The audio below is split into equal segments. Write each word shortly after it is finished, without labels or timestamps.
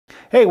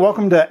Hey,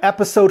 welcome to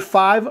episode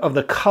 5 of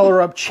the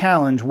Color Up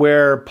Challenge,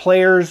 where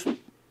players,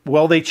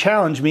 well, they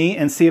challenge me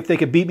and see if they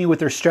could beat me with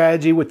their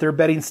strategy, with their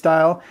betting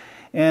style.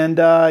 And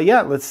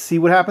yeah, let's see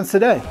what happens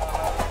today.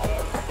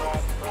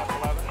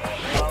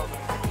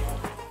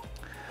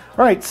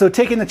 All right, so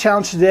taking the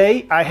challenge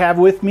today, I have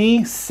with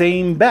me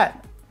Same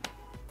Bet.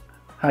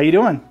 How you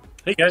doing?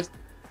 Hey guys.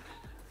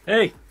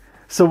 Hey.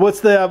 So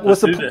what's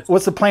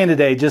the plan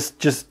today?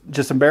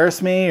 Just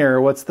embarrass me, or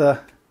what's the?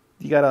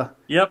 You gotta.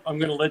 Yep, I'm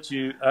gonna let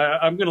you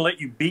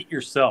beat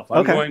yourself.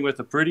 I'm going with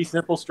a pretty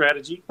simple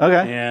strategy.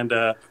 Okay. And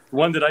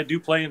one that I do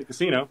play in the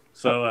casino.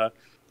 So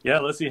yeah,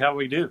 let's see how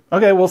we do.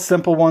 Okay. Well,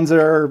 simple ones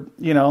are,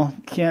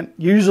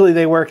 usually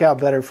they work out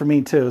better for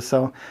me too.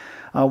 So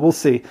we'll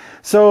see.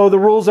 So the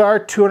rules are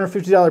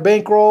 $250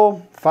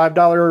 bankroll,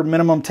 $5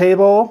 minimum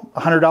table,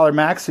 $100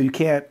 max. So you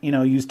can't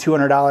use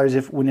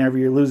 $200 whenever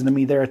you're losing to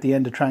me there at the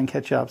end to try and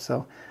catch up.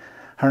 So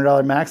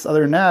 $100 max.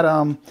 Other than that,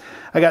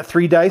 I got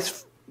 3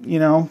 dice.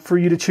 For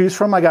you to choose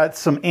from. I got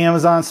some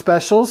Amazon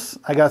specials.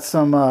 I got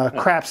some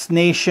Craps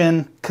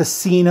Nation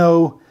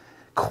casino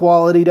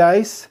quality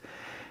dice.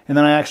 And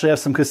then I actually have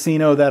some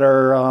casino that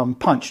are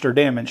punched or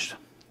damaged.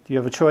 Do you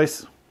have a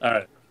choice? All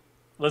right.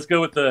 Let's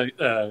go with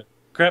the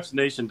Craps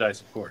Nation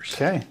dice, of course.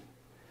 Okay.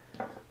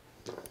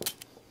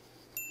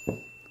 All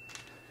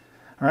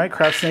right,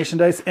 Craps Nation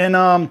dice.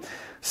 And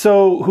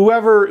so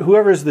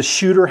whoever's the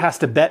shooter has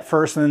to bet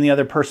first and then the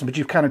other person, but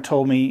you've kind of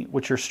told me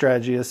what your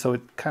strategy is, so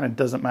it kind of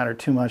doesn't matter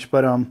too much.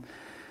 But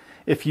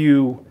if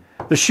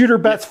the shooter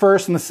bets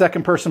first and the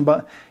second person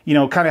kind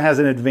of has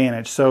an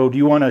advantage. So do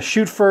you want to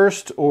shoot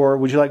first, or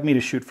would you like me to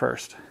shoot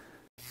first?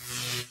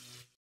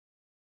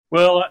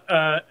 Well,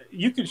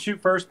 you can shoot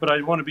first, but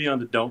I want to be on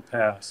the don't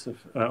pass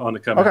on the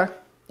come out.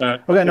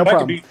 Okay. Okay, no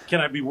problem.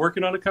 Can I be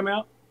working on a come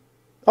out?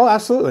 Oh,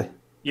 absolutely.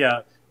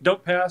 Yeah.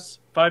 Don't pass,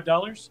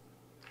 $5.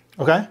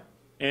 Okay.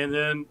 And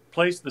then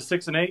place the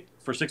 6 and 8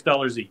 for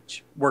 $6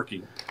 each.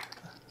 Working.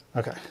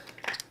 Okay.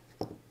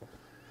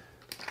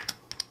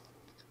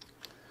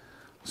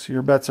 So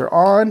your bets are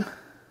on.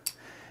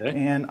 Okay.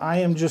 And I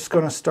am just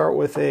going to start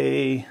with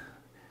I'm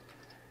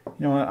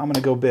going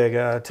to go big.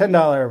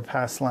 $10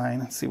 pass line.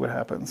 Let's see what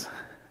happens.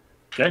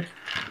 Okay.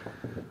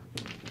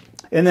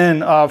 And then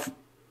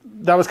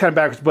that was kind of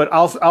backwards, but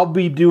I'll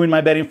be doing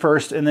my betting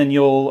first, and then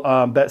you'll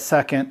bet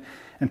second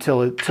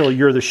until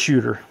you're the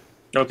shooter.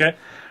 Okay.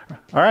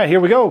 All right, here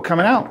we go,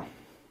 coming out.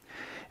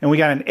 And we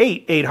got an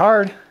 8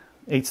 hard.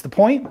 8's the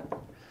point.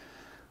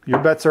 Your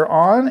bets are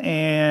on,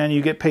 and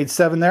you get paid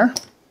 7 there.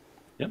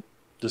 Yep,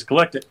 just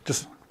collect it.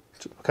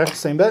 Okay,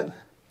 same bet?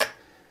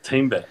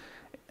 Same bet.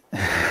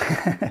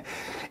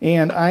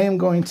 And I am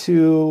going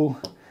to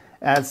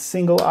add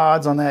single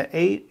odds on that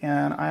 8,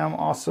 and I am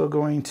also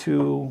going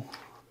to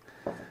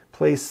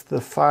place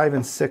the 5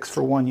 and 6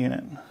 for 1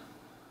 unit.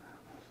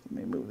 Let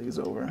me move these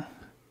over.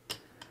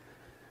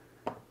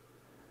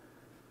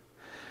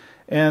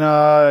 And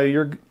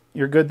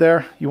you're good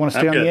there? You want to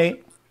stay on the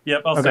 8?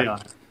 Yep, I'll stay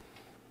on it.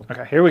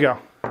 Okay, here we go.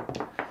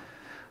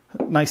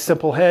 Nice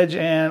simple hedge,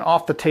 and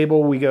off the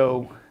table we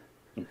go.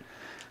 All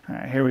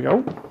right, here we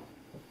go.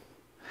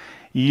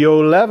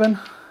 Yo 11.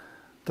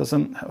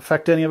 Doesn't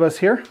affect any of us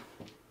here.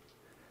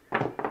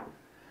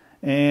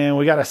 And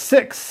we got a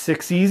 6.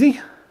 6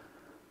 easy.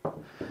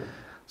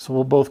 So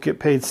we'll both get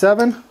paid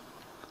 7.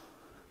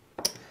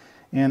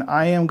 And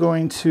I am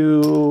going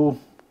to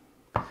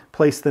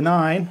place the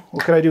 9.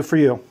 What could I do for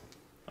you?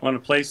 I want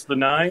to place the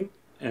 9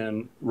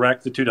 and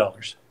rack the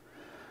 $2.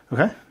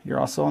 Okay, you're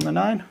also on the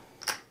 9.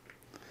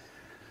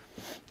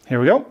 Here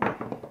we go.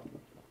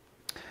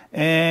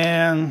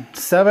 And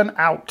 7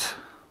 out.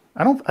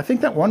 I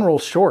think that one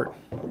roll's short.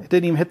 It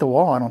didn't even hit the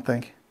wall, I don't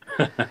think.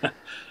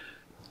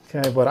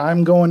 Okay, but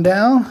I'm going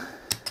down.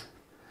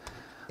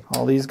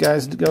 All these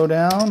guys go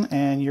down,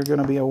 and you're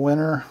going to be a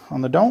winner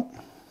on the don't.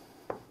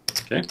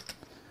 Okay.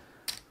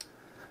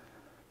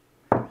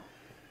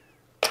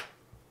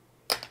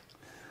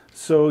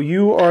 So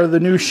you are the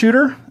new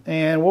shooter,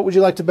 and what would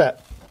you like to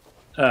bet?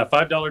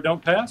 $5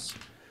 don't pass.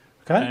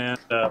 Okay.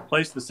 And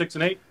place the 6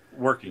 and 8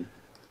 working.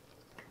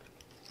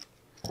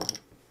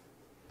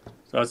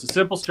 So it's a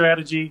simple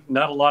strategy,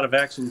 not a lot of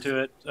action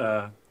to it,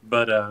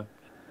 but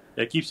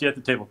it keeps you at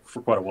the table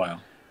for quite a while.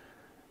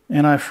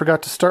 And I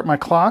forgot to start my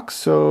clock,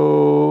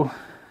 so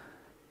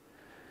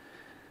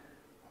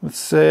let's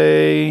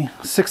say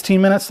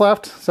 16 minutes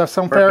left. Does that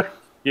sound fair?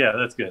 Yeah,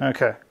 that's good.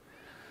 Okay.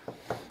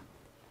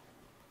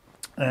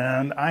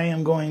 And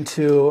I'm going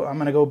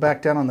to go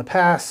back down on the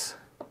pass,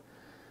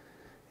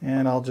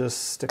 and I'll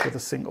just stick with a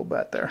single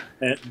bet there.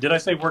 And did I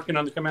say working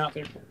on the come out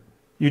there?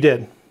 You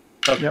did.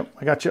 Okay. Yep,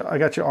 I got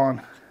you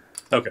on.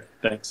 Okay,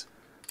 thanks.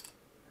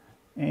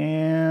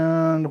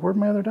 And where'd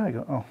my other die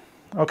go? Oh,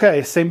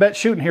 okay, same bet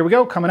shooting. Here we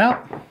go, coming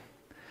out.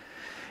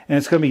 And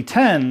it's going to be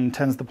 10.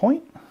 10's the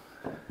point.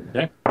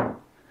 Okay.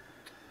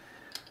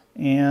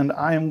 And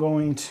I'm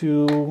going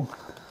to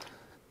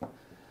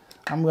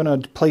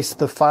place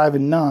the 5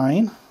 and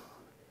 9,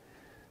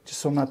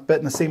 just so I'm not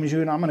betting the same as you,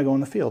 and I'm going to go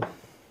in the field.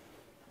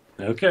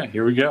 Okay,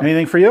 here we go.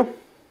 Anything for you?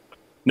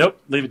 Nope,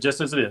 leave it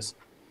just as it is.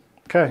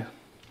 Okay,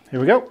 Here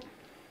we go.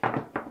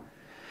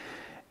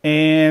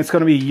 And it's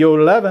going to be Yo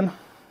 11.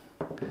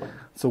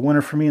 It's a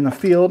winner for me in the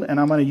field, and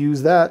I'm going to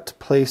use that to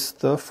place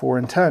the 4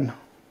 and 10.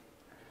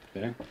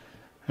 Okay.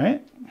 All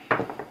right.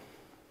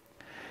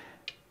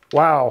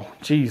 Wow.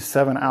 Geez,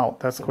 7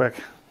 out. That's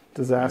quick.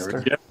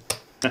 Disaster.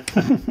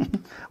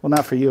 Well,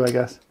 not for you, I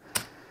guess.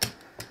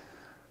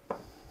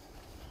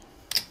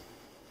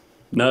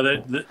 No,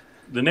 the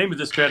name of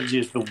this strategy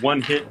is the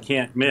one hit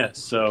can't miss.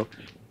 So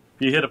if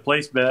you hit a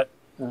place bet,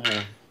 you're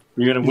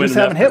going to win. You just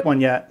haven't hit one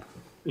yet.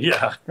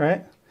 Yeah.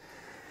 Right?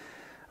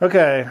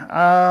 Okay.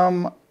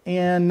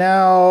 And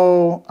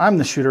now I'm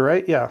the shooter,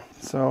 right? Yeah.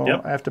 So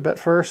Yep. I have to bet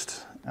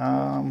first.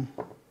 You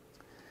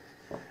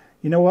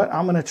know what?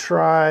 I'm going to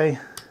try.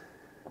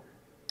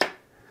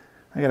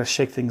 I got to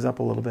shake things up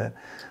a little bit.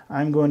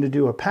 I'm going to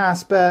do a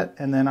pass bet,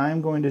 and then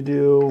I'm going to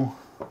do,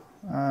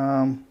 you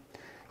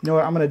know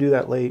what? I'm going to do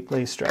that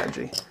lay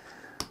strategy.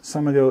 So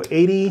I'm going to go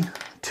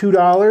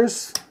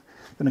 $82.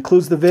 That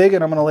includes the VIG,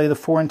 and I'm going to lay the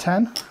 4 and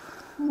 10.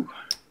 Ooh.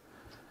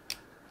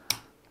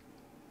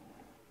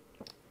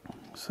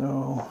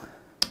 So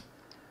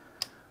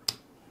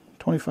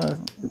 25.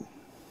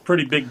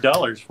 Pretty big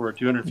dollars for a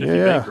 250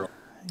 yeah. bankroll.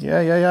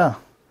 Yeah.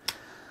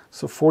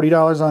 So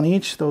 $40 on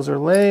each. Those are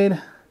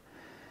laid.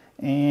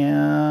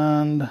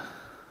 And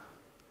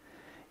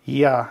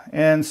yeah.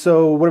 And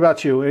so what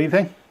about you?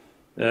 Anything?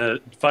 $5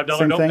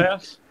 Same don't thing?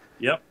 pass.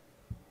 Yep.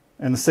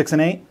 And the 6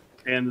 and 8?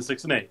 And the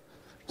 6 and 8.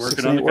 Working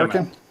 6 on and the 8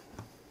 working.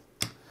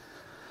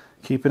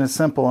 Keeping it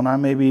simple, and I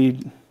may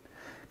be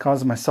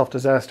causing myself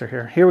disaster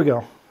here. Here we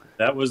go.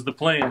 That was the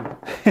plan.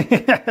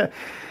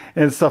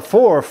 It's a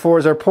 4. 4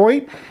 is our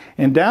point,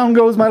 and down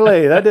goes my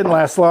lay. That didn't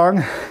last long.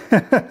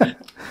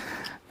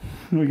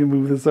 We can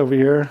move this over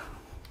here.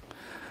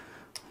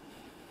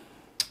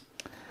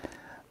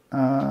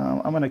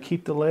 I'm going to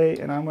keep the lay,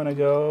 and I'm going to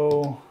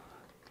go,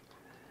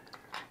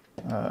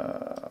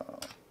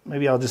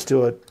 maybe I'll just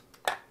do a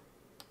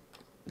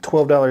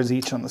 $12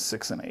 each on the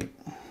 6 and 8.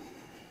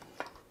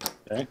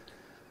 Okay.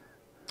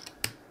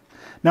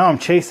 Now I'm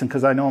chasing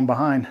because I know I'm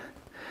behind.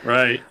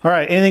 Right. All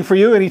right, anything for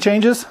you? Any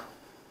changes?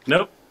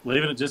 Nope.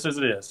 Leaving it just as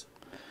it is.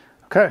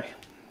 Okay,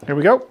 here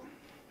we go.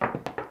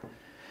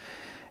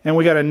 And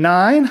we got a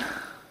 9.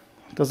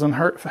 Doesn't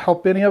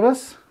help any of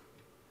us.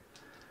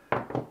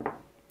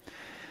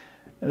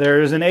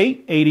 There's an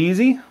 8. 8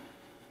 easy.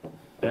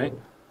 Okay.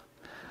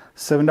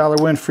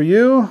 $7 win for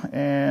you,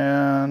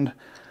 and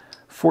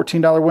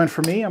 $14 win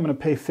for me. I'm going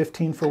to pay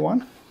 $15 for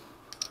one.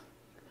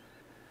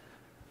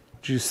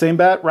 Did you same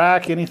bet,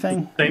 rack,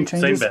 anything?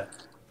 Same bet.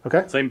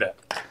 Okay. Same bet.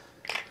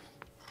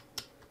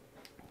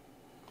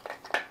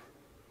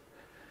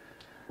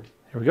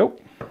 Here we go.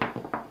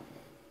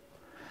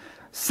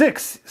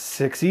 6.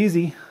 6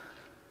 easy.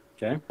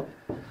 Okay.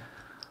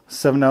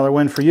 $7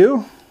 win for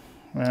you,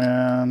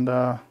 and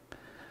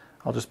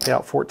I'll just pay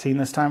out $14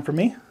 this time for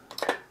me.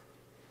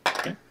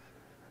 Okay.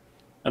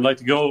 I'd like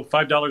to go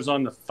 $5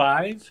 on the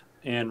 5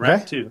 and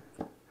rack 2.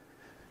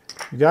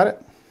 You got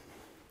it.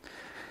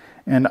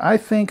 And I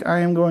think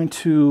I'm going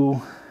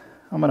to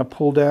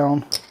pull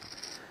down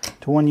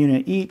to 1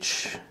 unit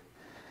each,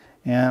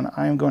 and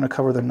I'm going to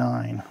cover the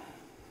 9.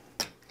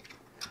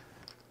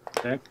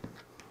 Okay.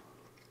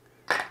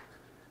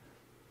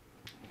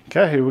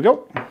 Okay, here we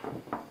go.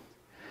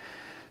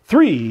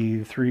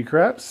 3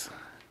 craps.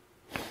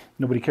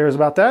 Nobody cares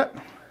about that.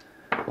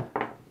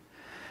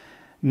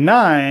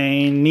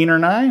 9, neener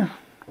 9.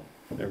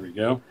 There we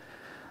go.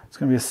 It's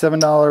going to be a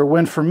 $7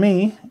 win for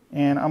me,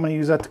 and I'm going to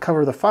use that to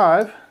cover the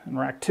 5 and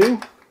rack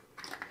 2.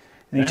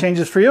 Any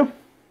changes for you?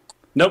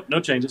 Nope, no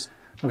changes.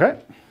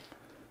 Okay.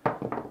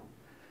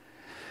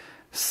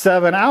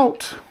 7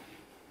 out.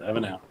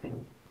 7 out.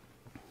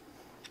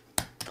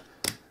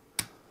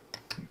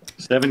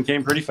 7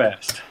 came pretty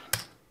fast.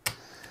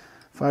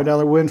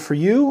 $5 win for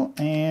you,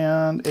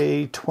 and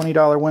a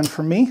 $20 win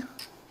for me.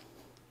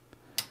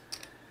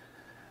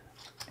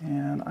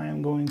 And I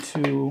am going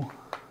to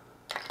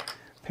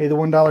pay the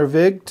 $1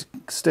 VIG to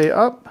stay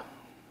up.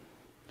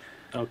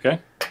 Okay.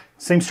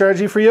 Same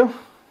strategy for you?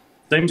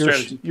 Same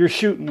strategy. You're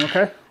shooting,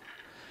 okay?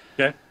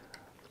 Okay.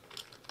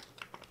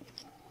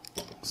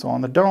 So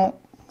on the don't,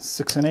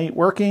 6 and 8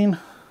 working.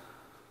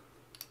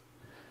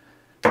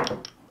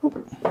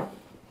 Oop.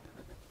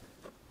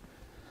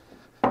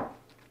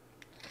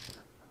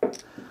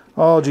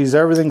 Oh, geez,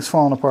 everything's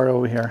falling apart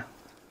over here.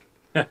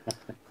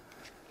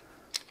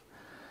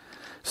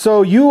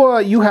 So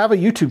you have a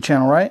YouTube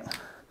channel, right?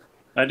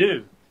 I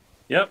do.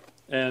 Yep.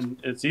 And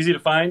it's easy to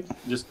find.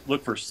 Just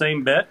look for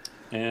Same Bet.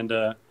 And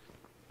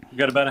we've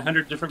got about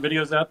 100 different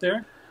videos out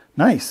there.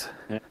 Nice.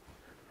 Yeah.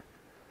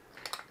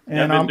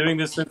 And I've been doing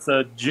this since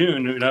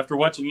June. And after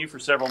watching you for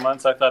several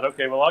months, I thought,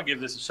 okay, well, I'll give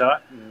this a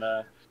shot.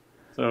 And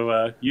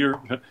so you're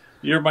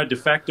my de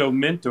facto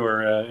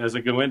mentor as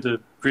I go into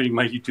creating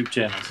my YouTube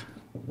channels.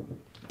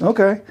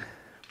 Okay.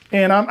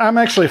 And I'm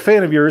actually a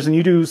fan of yours, and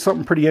you do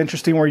something pretty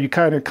interesting where you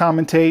kind of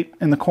commentate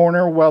in the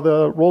corner while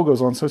the roll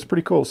goes on. So it's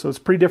pretty cool. So it's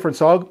pretty different.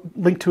 So I'll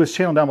link to his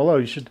channel down below.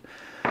 You should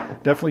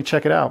definitely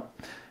check it out.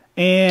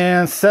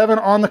 And 7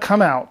 on the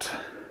come out.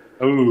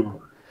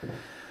 Oh.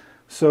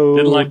 So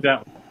Didn't like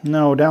that one.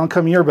 No, down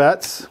come your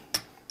bets.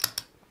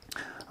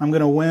 I'm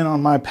going to win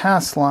on my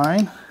pass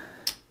line.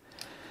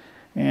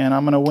 And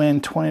I'm going to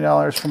win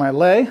 $20 for my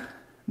lay.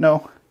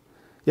 No.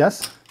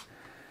 Yes.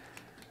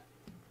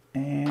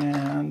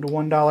 And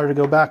 $1 to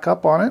go back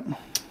up on it.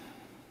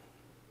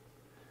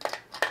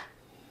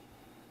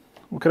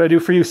 What could I do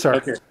for you, sir?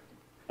 Okay.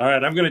 All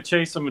right, I'm going to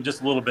chase them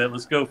just a little bit.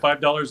 Let's go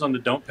 $5 on the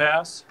don't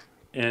pass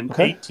and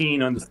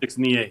 18 on the 6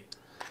 and the 8.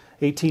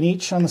 18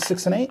 each on the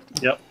 6 and 8?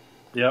 Yep.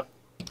 Yep.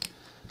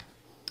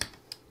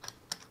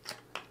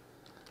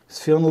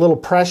 Just feeling a little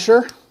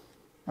pressure.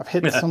 I've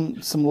hit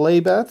some lay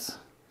bets.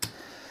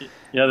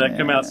 Yeah, that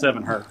come out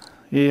 7 hurt.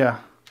 Yeah.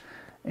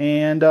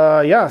 And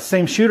yeah,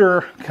 same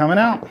shooter coming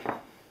out.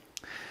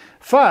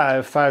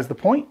 5. 5's the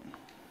point.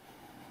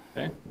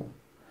 Okay.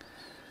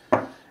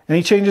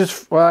 Any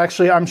changes? Well,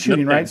 actually, I'm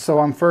shooting, right? So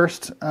I'm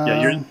first.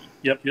 Yeah,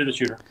 you're the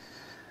shooter.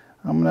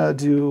 I'm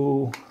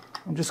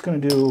just gonna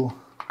do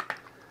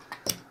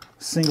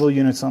single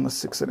units on the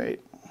 6 and 8.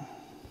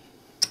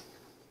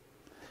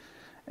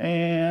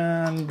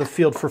 And the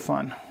field for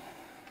fun.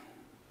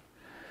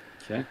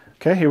 Okay.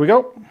 Okay, here we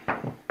go.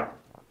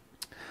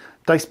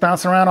 Dice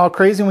bouncing around all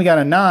crazy, and we got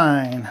a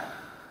 9.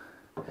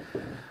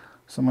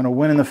 So I'm going to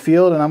win in the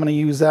field, and I'm going to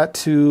use that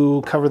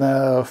to cover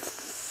the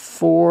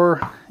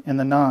 4 and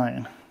the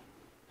 9.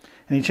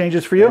 Any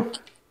changes for you?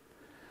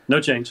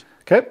 No change.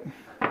 Okay.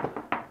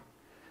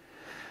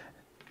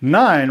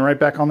 9, right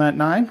back on that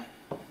 9.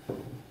 I'm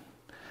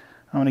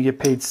going to get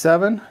paid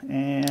 7,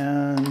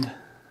 and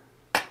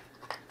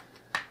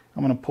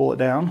I'm going to pull it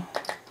down.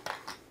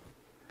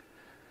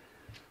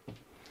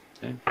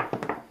 Okay.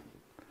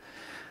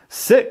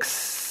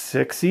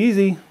 6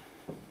 easy.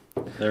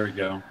 There we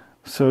go.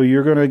 So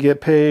you're going to get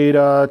paid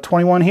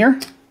 21 here.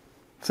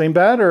 Same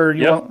bet, or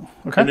you want?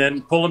 Okay. And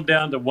then pull them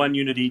down to 1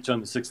 unit each on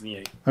the 6 and the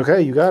 8.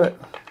 Okay, you got it.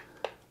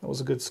 That was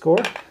a good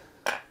score.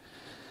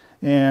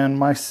 And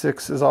my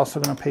 6 is also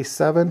going to pay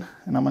 7,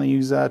 and I'm going to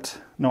use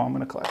that. No, I'm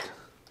going to collect.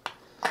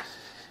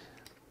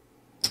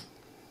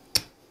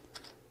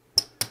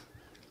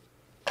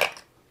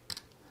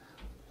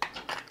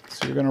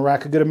 So you're going to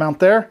rack a good amount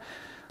there.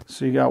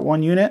 So you got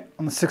 1 unit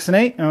on the 6 and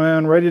 8,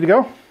 and ready to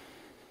go.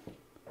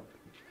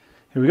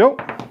 Here we go.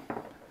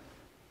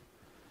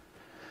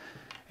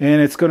 And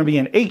it's going to be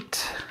an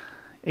 8.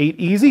 8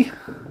 easy.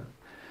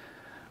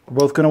 We're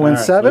both going to win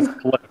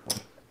 7.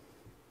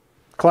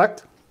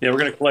 Collect? Yeah, we're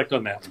going to collect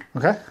on that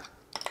one. Okay.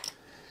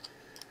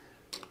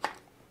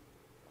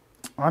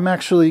 I'm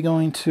actually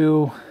going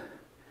to...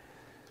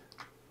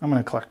 I'm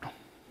going to collect. All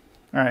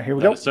right, here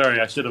we go. Sorry,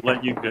 I should have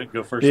let you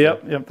go first.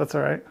 Yep, that's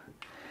all right.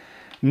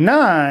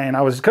 9.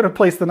 I was going to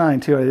place the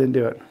 9 too. I didn't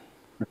do it.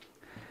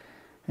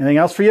 Anything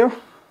else for you?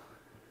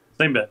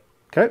 Same bet.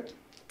 Okay.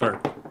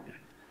 Perfect.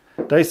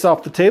 Dice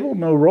off the table,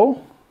 no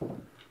roll.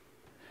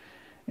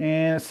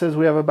 And it says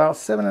we have about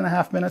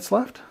 7.5 minutes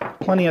left.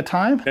 Plenty of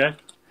time. Okay.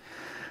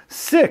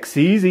 6,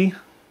 easy.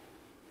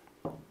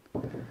 All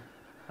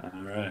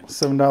right.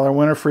 $7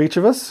 winner for each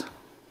of us.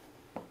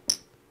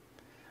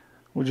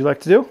 Would you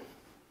like to do?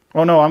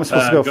 Oh no, I'm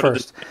supposed to go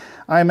first.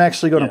 I'm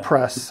actually going to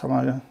press. I'm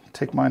going to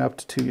take mine up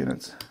to 2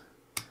 units.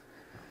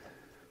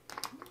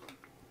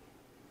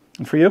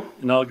 And for you?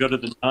 And I'll go to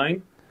the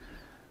 9.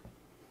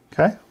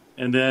 Okay.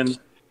 And then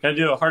can I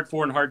do a hard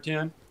 4 and hard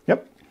 10?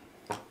 Yep.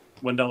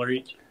 $1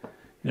 each.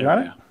 You got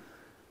it?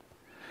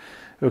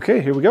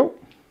 Okay, here we go.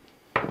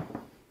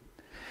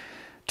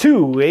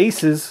 2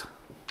 aces.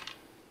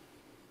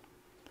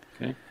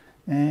 Okay.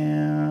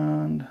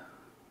 And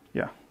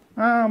yeah,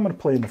 I'm going to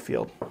play in the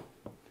field.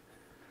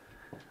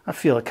 I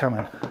feel it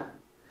coming.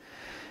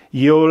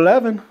 Yo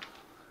 11.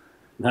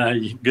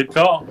 Good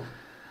call.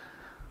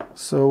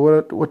 So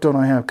what don't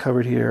I have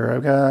covered here?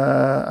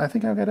 I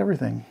think I've got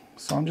everything.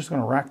 So I'm just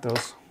going to rack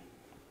those.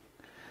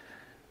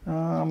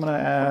 I'm going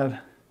to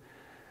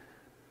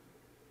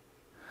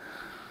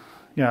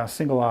add,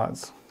 single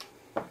odds.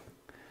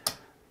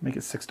 Make it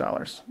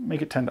 $6.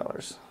 Make it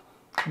 $10.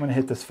 I'm going to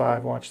hit this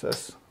 5. Watch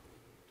this.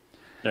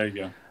 There you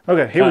go.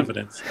 Okay,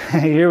 Confidence.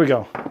 Here we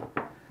go.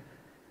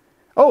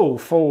 Oh,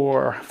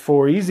 4.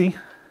 4 easy.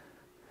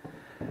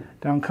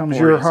 Down comes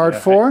your hard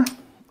 4.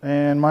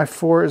 And my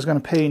 4 is going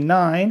to pay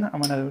 9.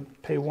 I'm going to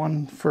pay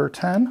 1 for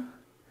 10.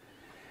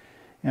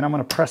 And I'm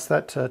going to press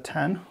that to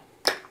 10.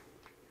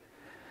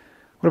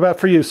 What about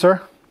for you,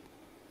 sir?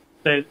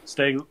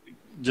 Stay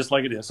just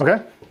like it is.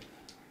 Okay.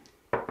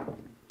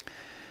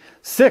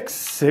 6.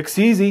 6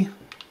 easy.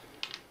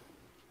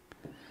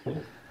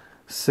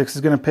 6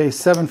 is going to pay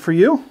 7 for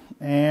you.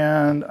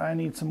 And I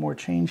need some more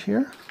change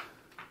here.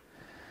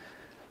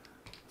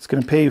 It's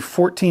going to pay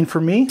 14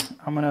 for me.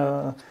 I'm going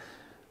to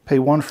pay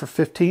 1 for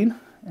 15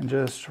 and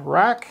just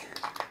rack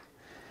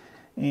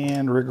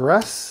and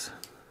regress.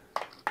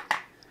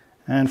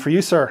 And for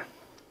you, sir?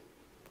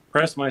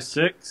 Press my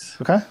 6.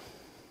 Okay.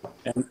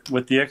 And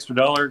with the extra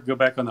 $1, go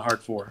back on the hard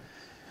 4.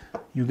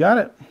 You got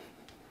it.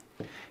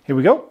 Here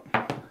we go.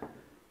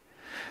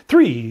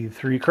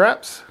 3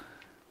 craps.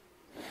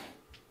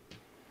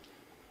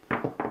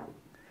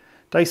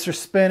 Dice are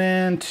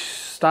spinning.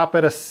 Stop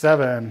at a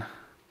 7.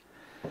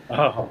 Oh.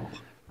 All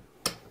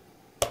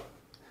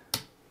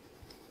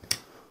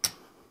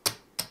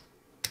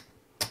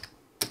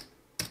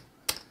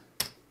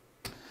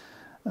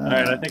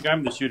right, I think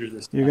I'm the shooter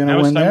this time. You're going to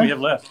How win much time there? we have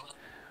left?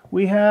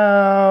 We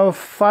have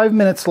 5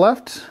 minutes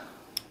left.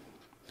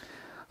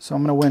 So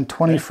I'm going to win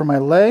 20 for my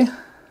lay.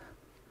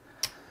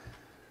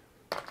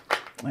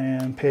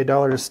 And pay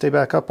 $1 to stay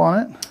back up on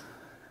it.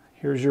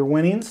 Here's your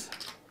winnings.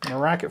 I'm going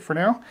to rack it for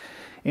now.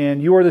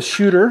 And you are the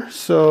shooter,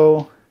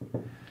 so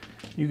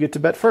you get to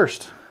bet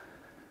first.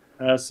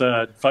 That's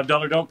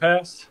 $5 don't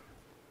pass.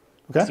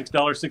 Okay.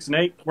 $6, 6 and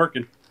 8,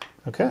 working.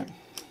 Okay.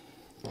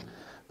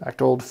 Back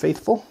to Old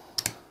Faithful.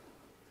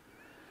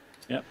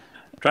 Yep.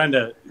 Trying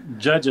to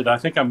judge it. I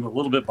think I'm a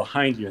little bit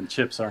behind you in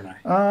chips, aren't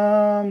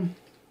I?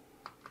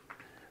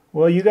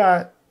 Well, you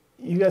got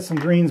some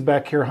greens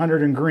back here,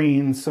 100 in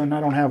greens, so I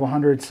don't have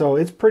 100, so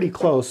it's pretty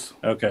close.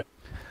 Okay.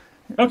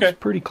 Okay. It's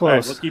pretty All right,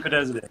 close. let's keep it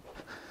as it is.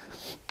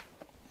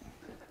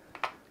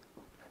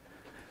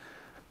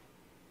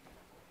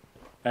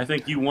 I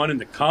think you won in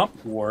the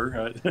comp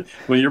war.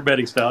 With your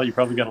betting style, you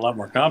probably got a lot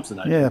more comps than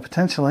I do. Yeah,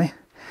 potentially.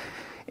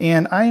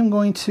 And I'm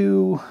going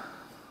to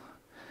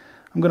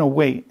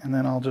wait, and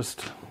then I'll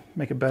just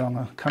make a bet on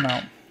the come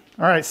out.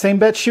 All right, same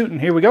bet shooting.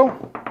 Here we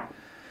go.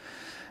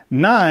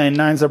 9.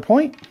 9's our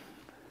point.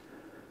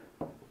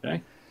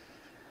 Okay.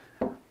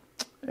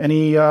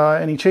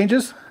 Any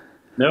changes?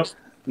 Nope.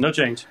 No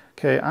change.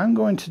 Okay, I'm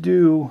going to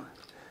do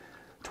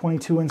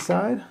 22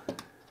 inside.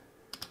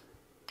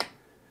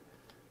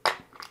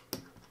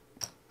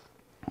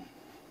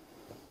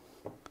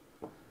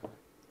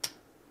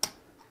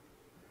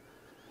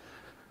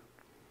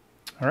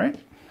 All right.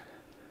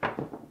 All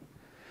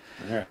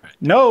right.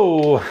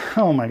 No!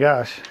 Oh my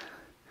gosh.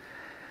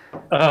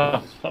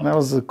 Oh, That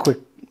was a quick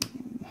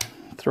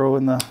throw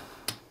in the...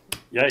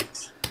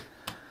 yikes.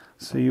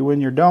 So you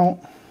win your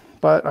don't,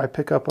 but I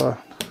pick up a...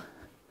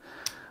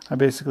 I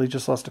basically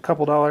just lost a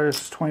couple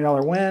dollars,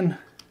 $20 win.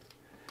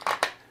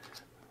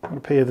 I'm going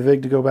to pay you the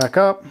vig to go back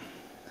up.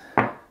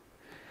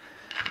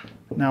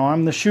 Now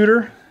I'm the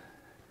shooter.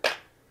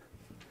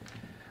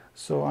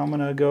 So I'm going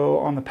to go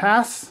on the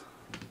pass.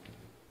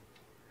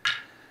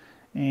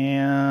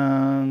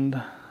 And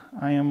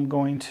I am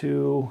going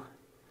to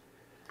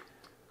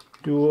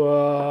do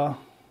a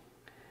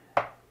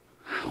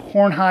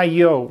horn high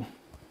yo. What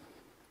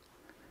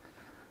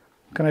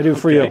can I do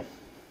for you?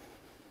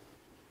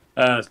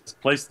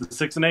 Place the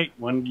 6 and 8,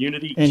 1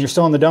 unit each. And you're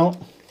still in the don't?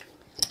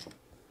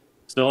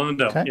 Still in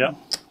the don't. Okay. Yep.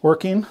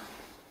 Working.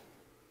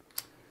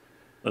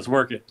 Let's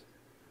work it.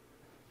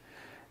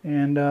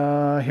 And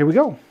here we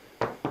go.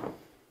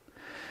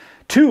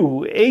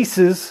 2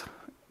 aces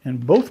in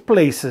both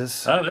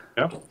places. Oh, there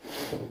you go.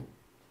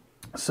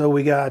 So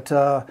we got,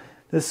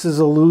 this is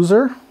a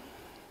loser.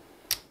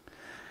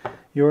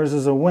 Yours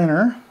is a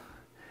winner.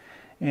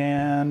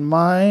 And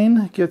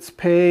mine gets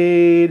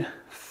paid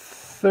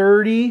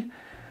 30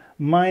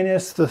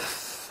 minus the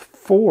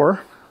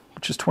 4,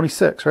 which is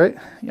 26, right?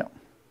 Yep.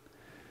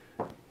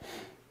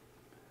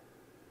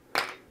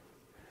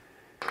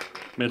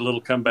 Made a little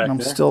comeback I'm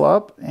there. still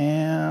up,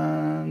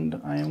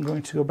 and I am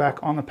going to go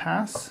back on the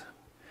pass.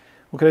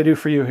 What can I do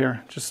for you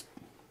here? Just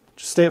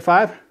stay at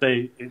 5?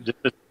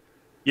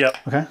 Yep.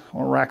 Okay,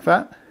 we'll rack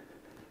that.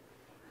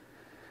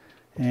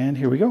 And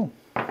here we go.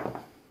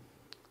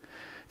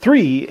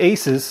 3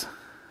 aces.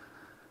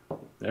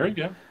 There we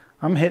go.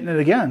 I'm hitting it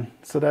again.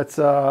 So that's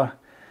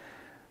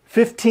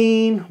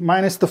 15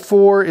 minus the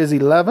 4 is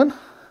 11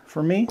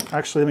 for me.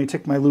 Actually, let me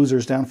take my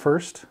losers down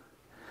first.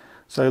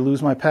 So I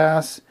lose my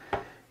pass.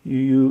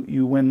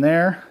 You win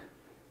there.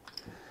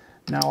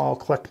 Now I'll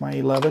collect my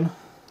 11.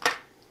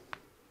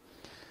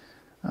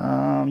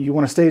 You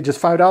want to stay at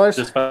just $5?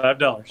 Just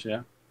 $5,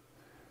 yeah.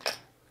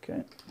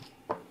 Okay.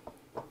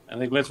 I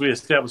think once we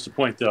establish the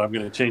point, though, I'm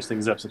going to change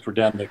things up since we're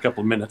down to a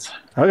couple of minutes.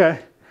 Okay.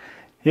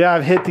 Yeah,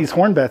 I've hit these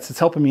horn bets. It's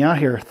helping me out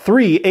here.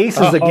 3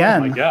 aces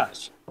again. Oh, my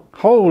gosh.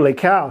 Holy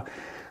cow.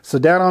 So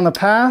down on the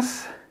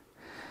pass,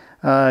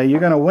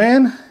 you're going to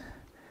win,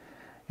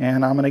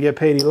 and I'm going to get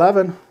paid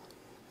 11.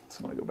 So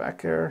I'm going to go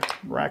back there,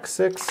 rack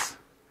 6.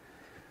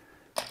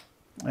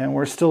 And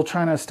we're still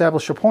trying to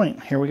establish a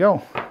point. Here we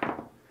go.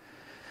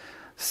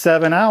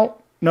 7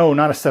 out. No,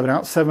 not a 7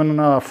 out. 7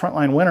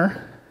 frontline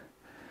winner.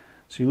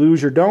 So you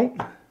lose your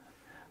don't.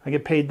 I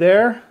get paid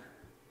there.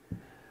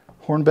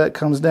 Horn bet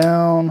comes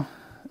down.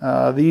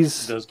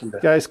 These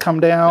guys come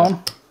down. Yeah.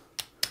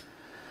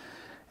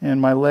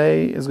 And my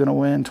lay is going to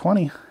win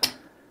 20.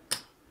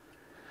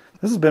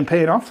 This has been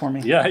paying off for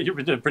me. Yeah, you've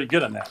been doing pretty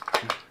good on that.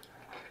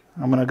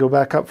 I'm going to go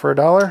back up for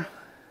 $1.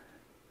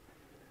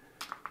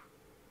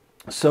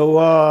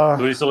 So,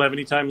 do we still have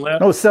any time left?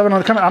 No, 7 on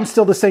the coming. I'm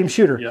still the same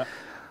shooter. Yeah.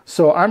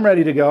 So I'm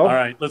ready to go. All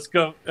right, let's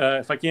go.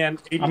 If I can,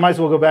 I might as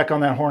well go back on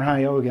that horn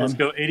high O again. Let's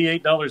go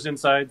 $88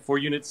 inside, 4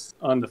 units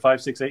on the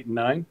 5, 6, 8, and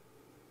 9.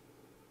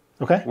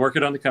 Okay. Work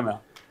it on the come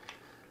out.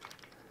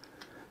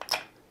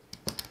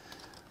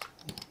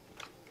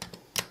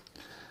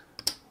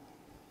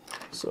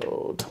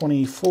 So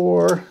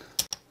 24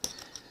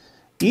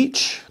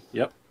 each.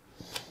 Yep.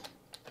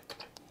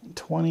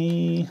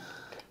 20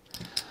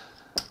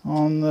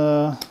 on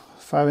the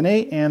 5 and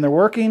 8, and they're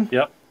working.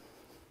 Yep.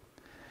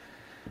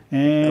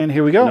 And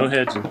here we go. No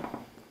hedging.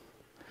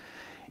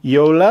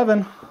 Yo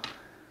 11.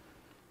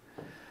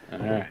 All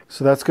right.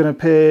 So that's going to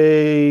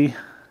pay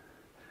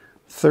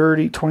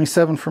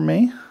 27 for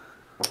me.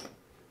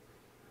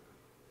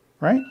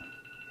 Right?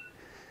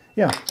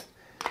 Yeah.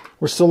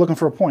 We're still looking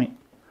for a point.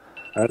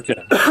 Okay.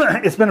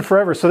 It's been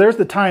forever. So there's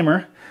the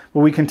timer. But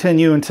we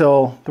continue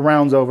until the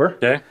round's over.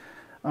 Okay.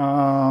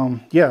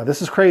 Yeah,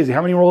 this is crazy.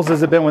 How many rolls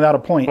has it been without a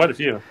point? Quite a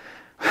few.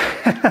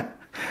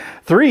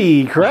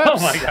 3 craps. Oh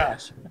my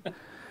gosh.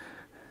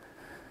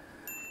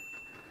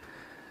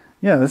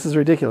 Yeah, this is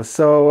ridiculous.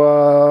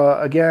 So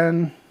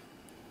again,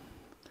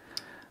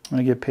 I'm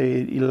going to get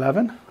paid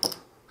 11.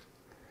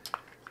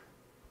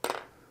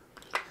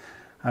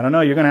 I don't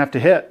know. You're going to have to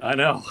hit. I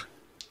know.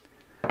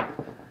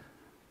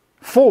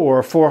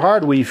 4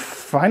 hard. We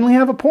finally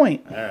have a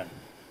point. All right.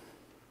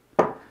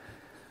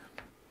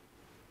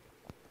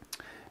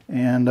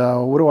 And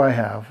what do I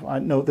have? I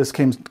know this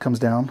comes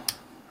down.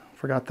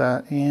 Forgot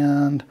that.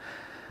 And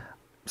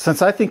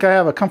since I think I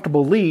have a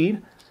comfortable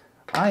lead,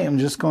 I am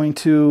just going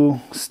to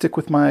stick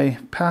with my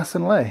pass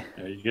and lay.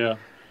 There you go.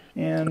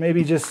 And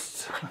maybe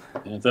just...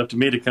 And it's up to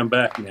me to come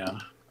back now.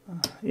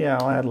 Yeah,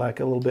 I'll add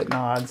like a little bit in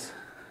odds.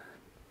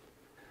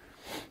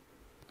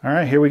 All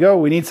right, here we go.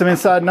 We need some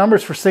inside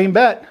numbers for same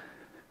bet.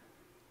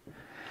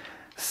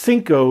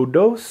 Cinco,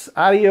 dos,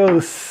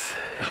 adios.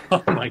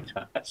 Oh my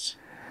gosh.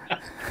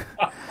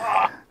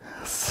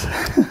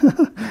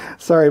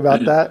 Sorry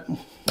about that.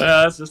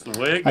 That's just the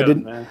way it goes,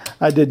 man.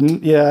 I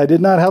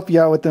did not help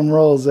you out with them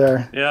rolls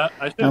there. Yeah,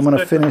 I should I'm going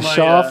to finish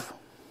off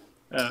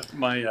with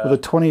a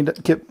 20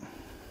 kip.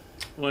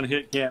 One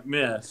hit can't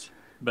miss.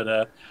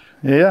 But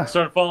yeah,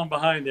 started falling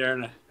behind there,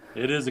 and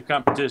it is a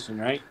competition,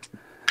 right?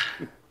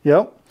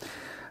 Yep.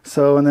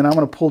 So, and then I'm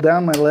going to pull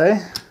down my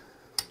lay.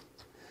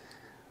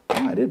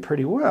 Oh, I did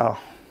pretty well.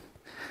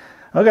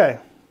 Okay,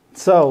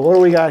 so what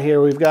do we got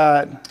here? We've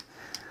got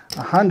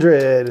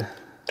 100,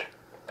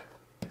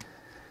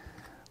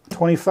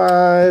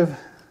 25,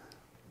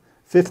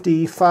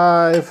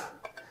 55,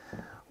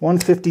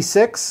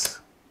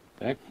 156.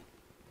 Okay.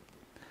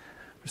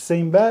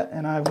 Same bet,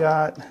 and I've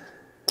got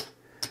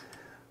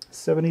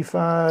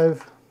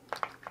 75.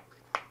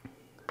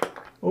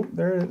 Oh,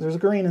 there's a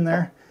green in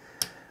there.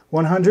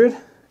 100,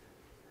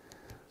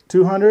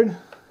 200,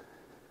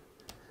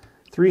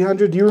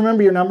 300. Do you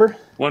remember your number?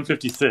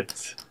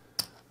 156.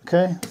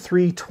 Okay,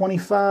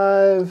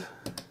 325,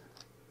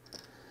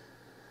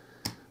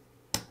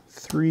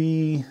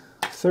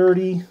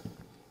 330,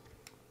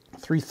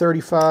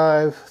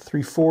 335,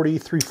 340,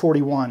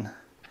 341.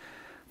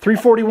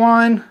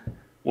 341.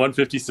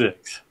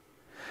 156.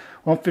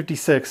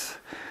 156.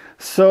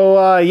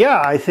 So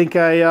yeah, I think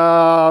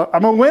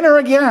I'm a winner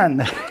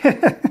again.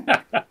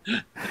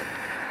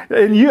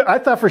 And I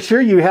thought for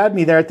sure you had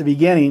me there at the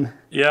beginning.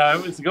 Yeah,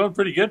 it was going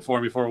pretty good for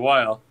me for a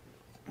while.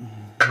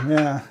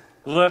 Yeah.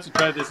 We'll have to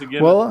try this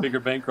again with a bigger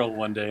bankroll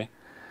one day.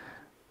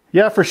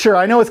 Yeah, for sure.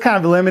 I know it's kind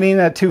of limiting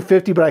at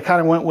 250, but I kind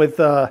of went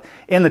with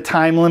in the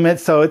time limit,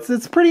 so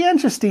it's pretty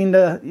interesting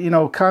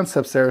to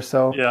concepts there.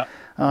 So yeah.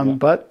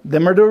 But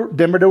them are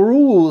the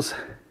rules.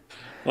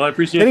 Well, I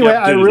appreciate. Anyway,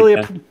 I really.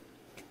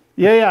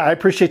 Yeah, I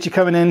appreciate you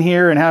coming in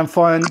here and having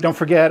fun. Don't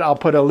forget, I'll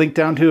put a link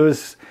down to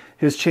his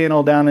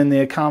channel down in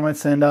the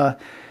comments. And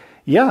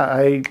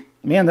yeah,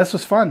 man, this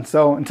was fun.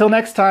 So until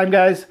next time,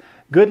 guys,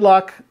 good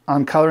luck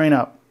on coloring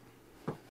up.